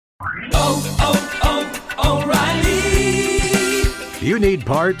O'Reilly! You need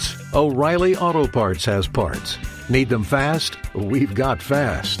parts? O'Reilly Auto Parts has parts. Need them fast? We've got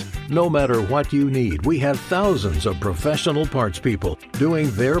fast. No matter what you need, we have thousands of professional parts people doing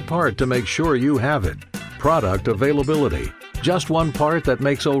their part to make sure you have it. Product availability. Just one part that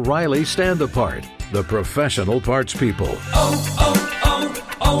makes O'Reilly stand apart. The professional parts people.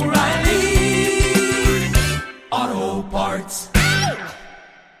 O'Reilly Auto Parts.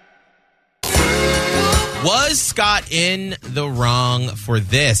 Was Scott in the wrong for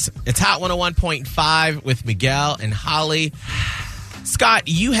this? It's Hot 101.5 with Miguel and Holly. Scott,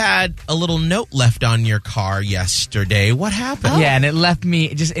 you had a little note left on your car yesterday. What happened? Yeah, and it left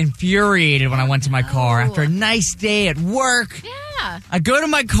me just infuriated when I went to my car after a nice day at work. Yeah. I go to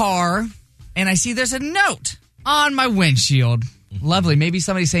my car, and I see there's a note on my windshield. Lovely. Maybe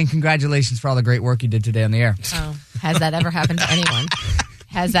somebody's saying congratulations for all the great work you did today on the air. Oh, has that ever happened to anyone?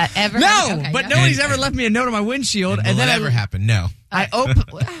 Has that ever happened? No, but nobody's ever left me a note on my windshield. And then ever happened? No. I hope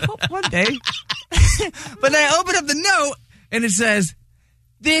one day. But then I open up the note, and it says,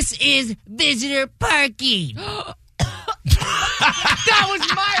 "This is visitor parking." That was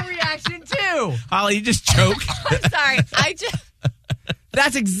my reaction, too. Holly, you just choke. I'm sorry.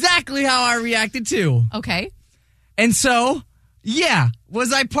 That's exactly how I reacted, too. Okay. And so, yeah,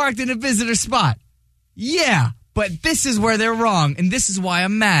 was I parked in a visitor spot? Yeah, but this is where they're wrong, and this is why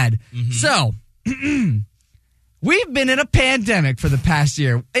I'm mad. Mm-hmm. So, we've been in a pandemic for the past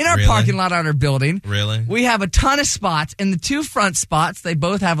year. In our parking lot on our building, we have a ton of spots. In the two front spots, they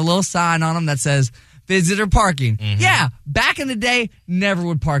both have a little sign on them that says, visitor parking. Mm-hmm. Yeah, back in the day, never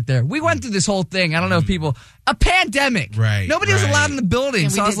would park there. We went through this whole thing. I don't know if people... A pandemic. Right. Nobody was allowed in the building.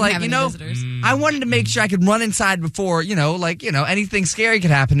 And so I was like, I wanted to make sure I could run inside before, anything scary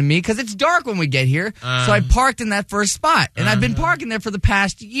could happen to me because it's dark when we get here. So I parked in that first spot. And I've been parking there for the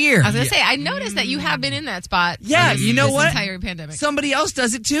past year. I was going to say, I noticed that you have been in that spot. Yeah, you know what? This entire pandemic. Somebody else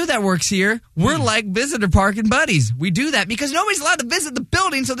does it too that works here. We're like visitor parking buddies. We do that because nobody's allowed to visit the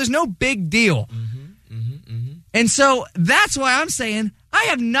building, so there's no big deal. And so that's why I'm saying I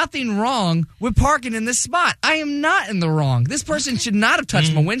have nothing wrong with parking in this spot. I am not in the wrong. This person should not have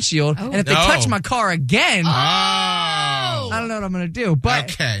touched my windshield. And if they touch my car again, I don't know what I'm going to do.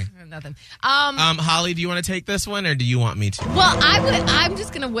 But okay. Nothing. Holly, do you want to take this one or do you want me to? Well, I'm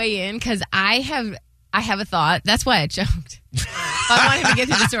just going to weigh in because I have a thought. That's why I choked. I wanted to get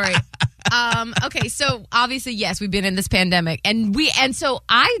to the story. Okay, so obviously, yes, we've been in this pandemic, and so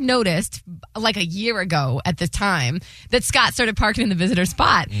I noticed like a year ago at the time that Scott started parking in the visitor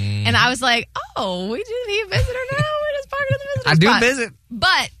spot, and I was like, "Oh, we just be a visitor now. We're just parking in the visitor spot." I do visit,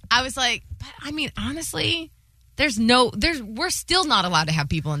 but I was like, I mean, honestly, we're still not allowed to have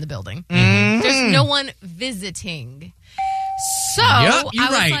people in the building. Mm-hmm. There's no one visiting. So I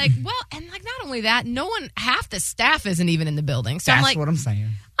was like, well, and like not only that, half the staff isn't even in the building. So I'm like, that's what I'm saying.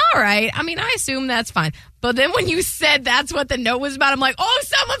 All right. I mean, I assume that's fine. But then when you said that's what the note was about, I'm like, oh,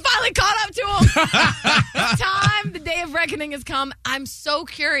 someone finally caught up to him. The day of reckoning has come. I'm so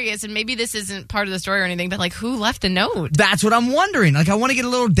curious, and maybe this isn't part of the story or anything, but like, who left the note? That's what I'm wondering. Like, I want to get a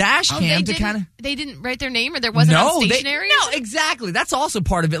little dash cam to kind of... They didn't write their name, or there wasn't on stationery? No, exactly. That's also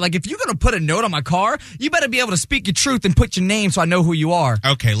part of it. Like, if you're going to put a note on my car, you better be able to speak your truth and put your name so I know who you are.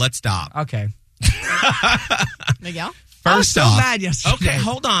 Okay, let's stop. Okay. Miguel? First I was so off, mad yesterday. Okay,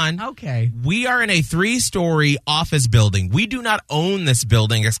 hold on. Okay. We are in a 3-story office building. We do not own this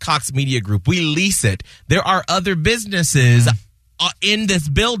building as Cox Media Group. We lease it. There are other businesses in this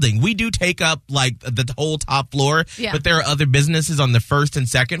building. We do take up like the whole top floor, but there are other businesses on the first and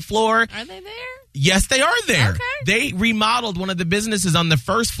second floor. Are they there? Yes, they are there. Okay. They remodeled one of the businesses on the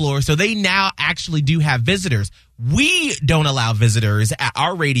first floor, so they now actually do have visitors. We don't allow visitors at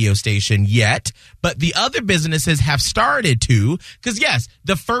our radio station yet, but the other businesses have started to. Because, yes,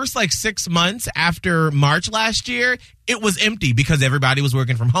 the first 6 months after March last year, it was empty because everybody was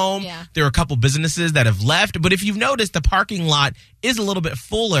working from home. Yeah. There are a couple businesses that have left. But if you've noticed, the parking lot is a little bit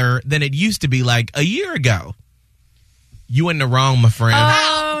fuller than it used to be like a year ago. You in the wrong, my friend.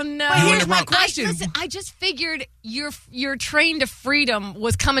 Oh, no. But here's my question. I just figured your train to freedom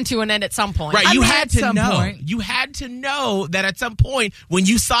was coming to an end at some point. Right, you had at some to know. point. You had to know that at some point when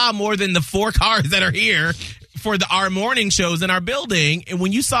you saw more than the 4 cars that are here for our morning shows in our building, and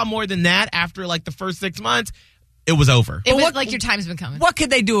when you saw more than that after the first 6 months, it was over. It was like your time's been coming. What could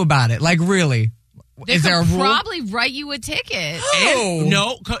they do about it? Like, really? Is there a rule? Probably write you a ticket. Oh.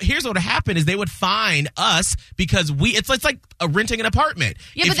 No, here's what would happen is they would fine us because it's like renting an apartment.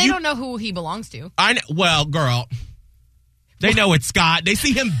 Yeah, but they don't know who he belongs to. I know, well, girl. They know it's Scott. They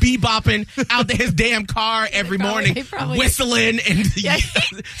see him bebopping out to his damn car every morning, whistling and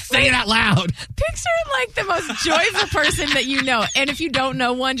saying out loud. Picture him like the most joyful person that you know. And if you don't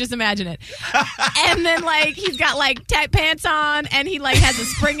know one, just imagine it. And then, like, he's got, like, tight pants on, and he, like, has a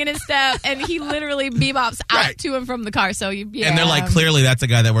spring in his step, and he literally bebops out to and from the car. So, yeah. And they're like, clearly that's a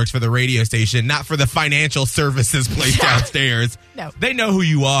guy that works for the radio station, not for the financial services place downstairs. No. They know who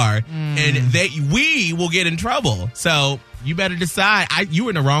you are, and we will get in trouble. So you better decide. You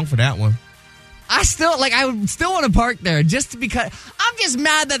were in the wrong for that one. I would still want to park there just because I'm just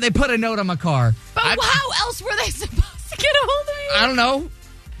mad that they put a note on my car. But how else were they supposed to get a hold of you? I don't know.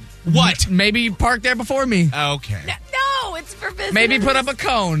 What? Maybe you park there before me. Okay. No, it's for business. Maybe put up a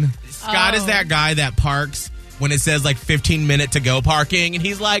cone. Scott is that guy that parks when it says like 15-minute to go parking, and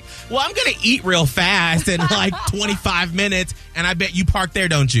he's like, well, I'm going to eat real fast in like 25 minutes, and I bet you park there,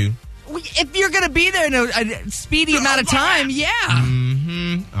 don't you? If you're going to be there in a speedy amount of time, yeah.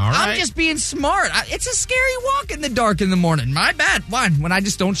 Mm-hmm. All right. I'm just being smart. It's a scary walk in the dark in the morning. My bad. Fine. When I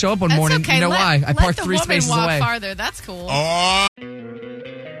just don't show up one morning, okay. you know why? I park 3 spaces walk away. Farther. That's cool.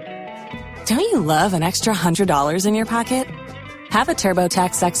 Don't you love an extra $100 in your pocket? Have a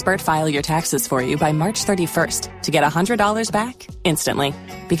TurboTax expert file your taxes for you by March 31st to get $100 back instantly.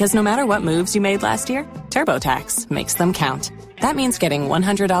 Because no matter what moves you made last year, TurboTax makes them count. That means getting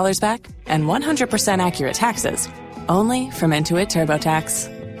 $100 back and 100% accurate taxes only from Intuit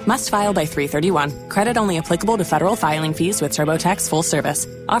TurboTax. Must file by 3/31. Credit only applicable to federal filing fees with TurboTax full service.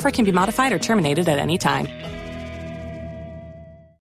 Offer can be modified or terminated at any time.